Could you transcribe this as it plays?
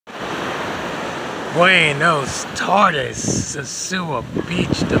Buenos tardes, Sosua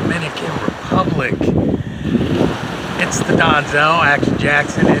Beach, Dominican Republic. It's the Donzel, Ackshun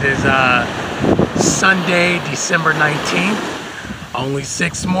Jackson. It is Sunday, December 19th. Only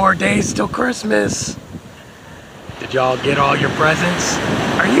 6 more days till Christmas. Did y'all get all your presents?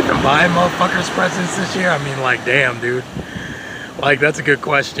 Are you even buying motherfuckers presents this year? I mean, like, damn, dude. Like, that's a good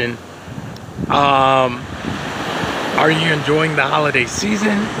question. Are you enjoying the holiday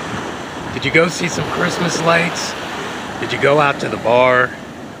season? Did you go see some Christmas lights? Did you go out to the bar?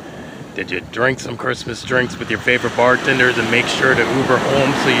 Did you drink some Christmas drinks with your favorite bartenders and make sure to Uber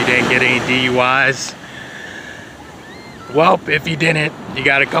home so you didn't get any DUIs? Well, if you didn't, you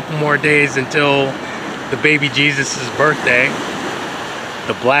got a couple more days until the baby Jesus' birthday.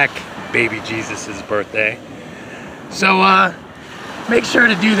 The black baby Jesus' birthday. So, make sure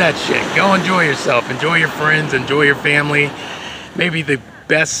to do that shit. Go enjoy yourself. Enjoy your friends. Enjoy your family. Maybe the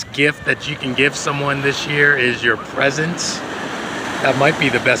best gift that you can give someone this year is your presence. That might be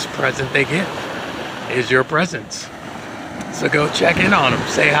the best present they get, is your presence. So go check in on them.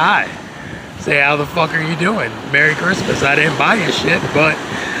 Say hi. Say, how the fuck are you doing? Merry Christmas. I didn't buy you shit, but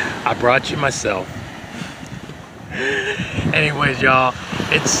I brought you myself. Anyways, y'all,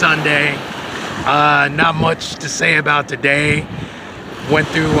 it's Sunday. Not much to say about today. Went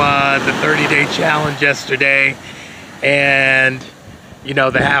through the 30-day challenge yesterday, and you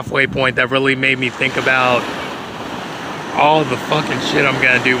know, the halfway point that really made me think about all the fucking shit I'm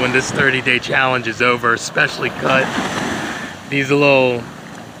gonna do when this 30-day challenge is over, especially cut these little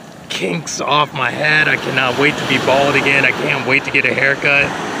kinks off my head. I cannot wait to be bald again. I can't wait to get a haircut.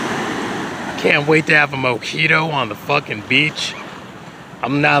 I can't wait to have a mojito on the fucking beach.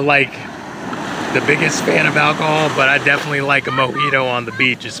 I'm not like the biggest fan of alcohol, but I definitely like a mojito on the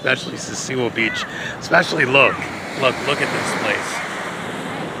beach, especially Sosua Beach. Especially look at this place.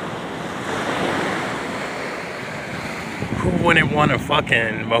 Who wouldn't want a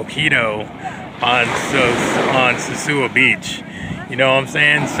fucking mojito on Sosua Beach? You know what I'm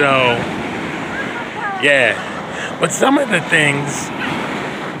saying? So, yeah. But some of the things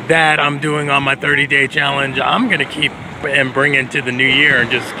that I'm doing on my 30-day challenge, I'm gonna keep and bring into the new year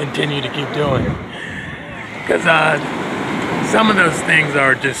and just continue to keep doing. Because some of those things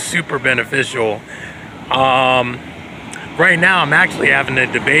are just super beneficial. Right now, I'm actually having a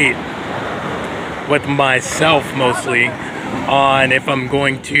debate with myself mostly on if I'm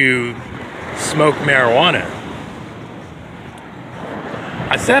going to smoke marijuana.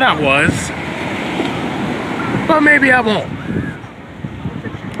 I said I was, but maybe I won't.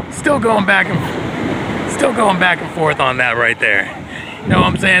 Still going back and forth on that right there. You know what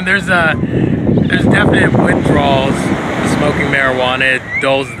I'm saying? There's definite withdrawals of smoking marijuana. It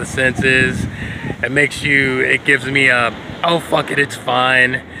dulls the senses. It gives me a, oh fuck it, it's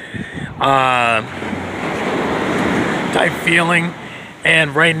fine type feeling.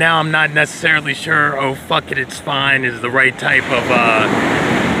 And right now I'm not necessarily sure, oh fuck it, it's fine is the right type of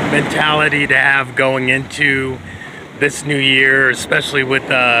mentality to have going into this new year, especially with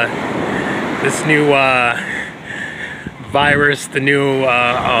this new virus, the new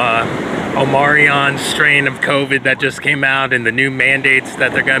Omicron strain of COVID that just came out, and the new mandates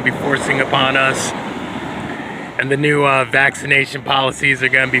that they're going to be forcing upon us, and the new vaccination policies they're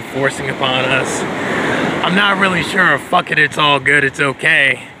going to be forcing upon us. I'm not really sure if fuck it, it's all good, it's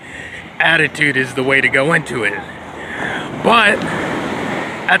okay attitude is the way to go into it. But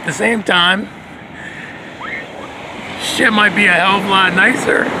at the same time, shit might be a hell of a lot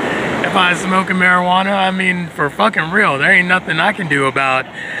nicer if I was smoking marijuana. I mean, for fucking real, there ain't nothing I can do about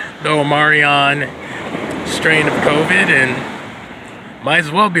the Omicron strain of COVID, and might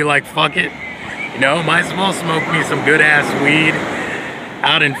as well be like, fuck it. You know, might as well smoke me some good ass weed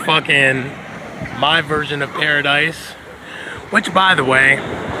out in fucking my version of paradise. Which, by the way,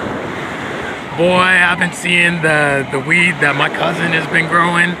 boy, I've been seeing the weed that my cousin has been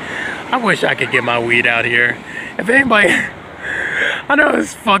growing. I wish I could get my weed out here. If anybody, I know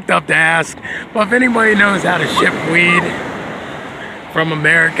it's fucked up to ask, but if anybody knows how to ship weed from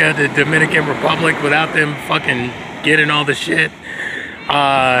America to Dominican Republic without them fucking getting all the shit,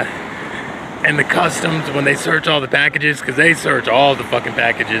 and the customs when they search all the packages, because they search all the fucking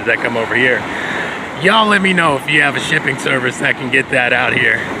packages that come over here. Y'all let me know if you have a shipping service that can get that out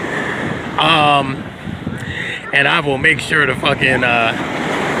here. And I will make sure to fucking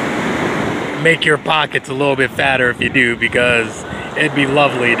make your pockets a little bit fatter if you do, because it'd be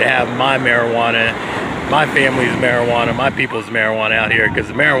lovely to have my marijuana, my family's marijuana, my people's marijuana out here, because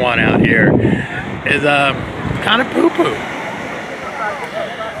the marijuana out here is kind of poo-poo.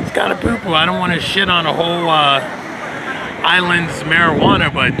 It's kind of poo-poo. I don't want to shit on a whole island's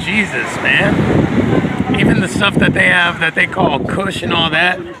marijuana, but Jesus, man. Even the stuff that they have that they call Kush and all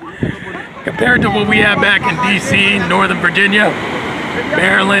that, compared to what we have back in DC, Northern Virginia,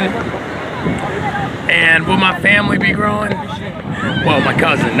 Maryland, and will my family be growing? Well, my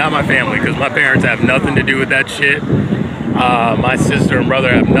cousin, not my family, because my parents have nothing to do with that shit. My sister and brother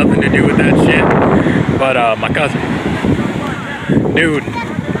have nothing to do with that shit. But my cousin, dude,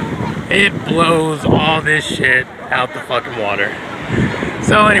 it blows all this shit out the fucking water.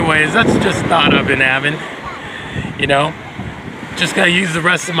 So anyways, that's just a thought I've been having. You know, just gotta use the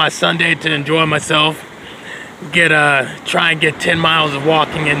rest of my Sunday to enjoy myself. Try and get 10 miles of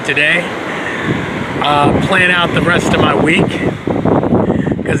walking in today. Plan out the rest of my week.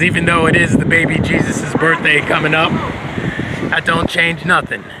 Because even though it is the baby Jesus' birthday coming up, that don't change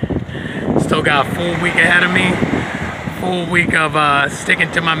nothing. Still got a full week ahead of me. Full week of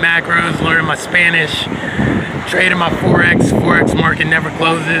sticking to my macros, learning my Spanish, trading my Forex. Forex market never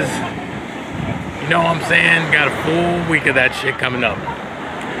closes. You know what I'm saying? Got a full week of that shit coming up.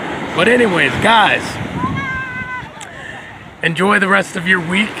 But anyways, guys, enjoy the rest of your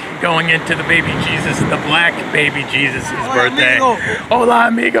week going into the baby Jesus, the black baby Jesus' birthday. Hola,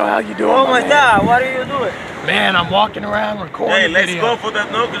 amigo. How you doing? ¿Cómo está? What are you doing? Man, I'm walking around recording Hey, let's video. go for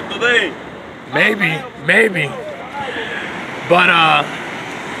that knuckle today. Maybe. But,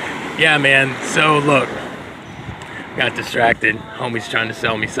 yeah, man. So, look. Got distracted. Homie's trying to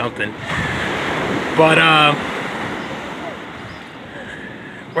sell me something. But,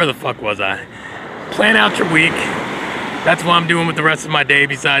 where the fuck was I? Plan out your week. That's what I'm doing with the rest of my day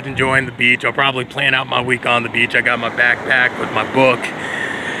besides enjoying the beach. I'll probably plan out my week on the beach. I got my backpack with my book.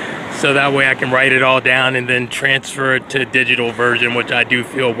 So that way I can write it all down and then transfer it to a digital version, which I do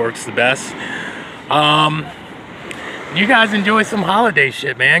feel works the best. You guys enjoy some holiday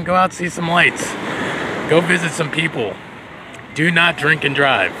shit, man. Go out, see some lights. Go visit some people. Do not drink and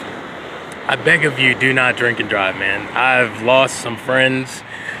drive. I beg of you, do not drink and drive, man. I've lost some friends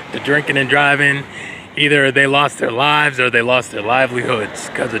to drinking and driving. Either they lost their lives or they lost their livelihoods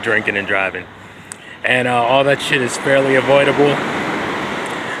because of drinking and driving. And all that shit is fairly avoidable.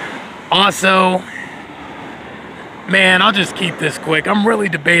 Also, man, I'll just keep this quick. I'm really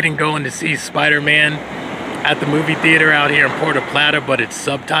debating going to see Spider-Man at the movie theater out here in Puerto Plata, but it's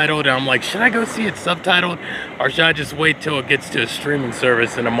subtitled. And I'm like, should I go see it subtitled? Or should I just wait till it gets to a streaming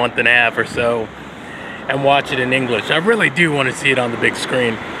service in a month and a half or so and watch it in English? I really do want to see it on the big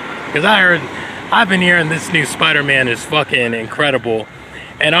screen. Because I've been hearing this new Spider-Man is fucking incredible.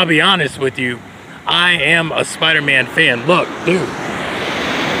 And I'll be honest with you, I am a Spider-Man fan. Look, dude.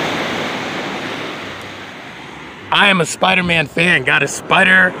 I am a Spider-Man fan. Got a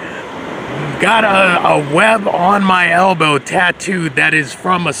web on my elbow tattooed that is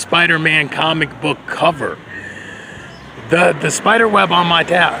from a Spider-Man comic book cover. The spider web on my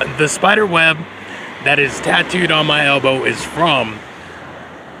the spider web that is tattooed on my elbow is from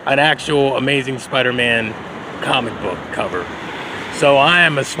an actual Amazing Spider-Man comic book cover. So I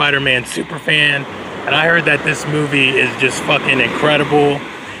am a Spider-Man super fan, and I heard that this movie is just fucking incredible.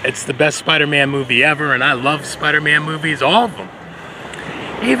 It's the best Spider-Man movie ever, and I love Spider-Man movies, all of them.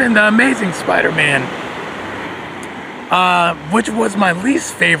 Even the Amazing Spider-Man, which was my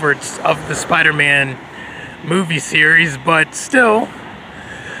least favorite of the Spider-Man movie series, but still,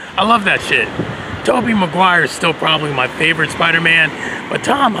 I love that shit. Tobey Maguire is still probably my favorite Spider-Man, but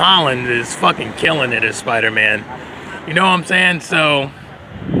Tom Holland is fucking killing it as Spider-Man. You know what I'm saying? So,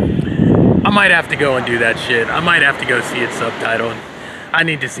 I might have to go and do that shit. I might have to go see it subtitled. I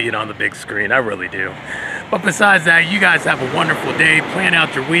need to see it on the big screen, I really do. But besides that, you guys have a wonderful day. Plan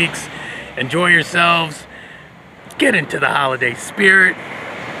out your weeks. Enjoy yourselves. Get into the holiday spirit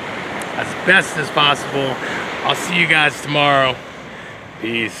as best as possible. I'll see you guys tomorrow.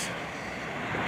 Peace.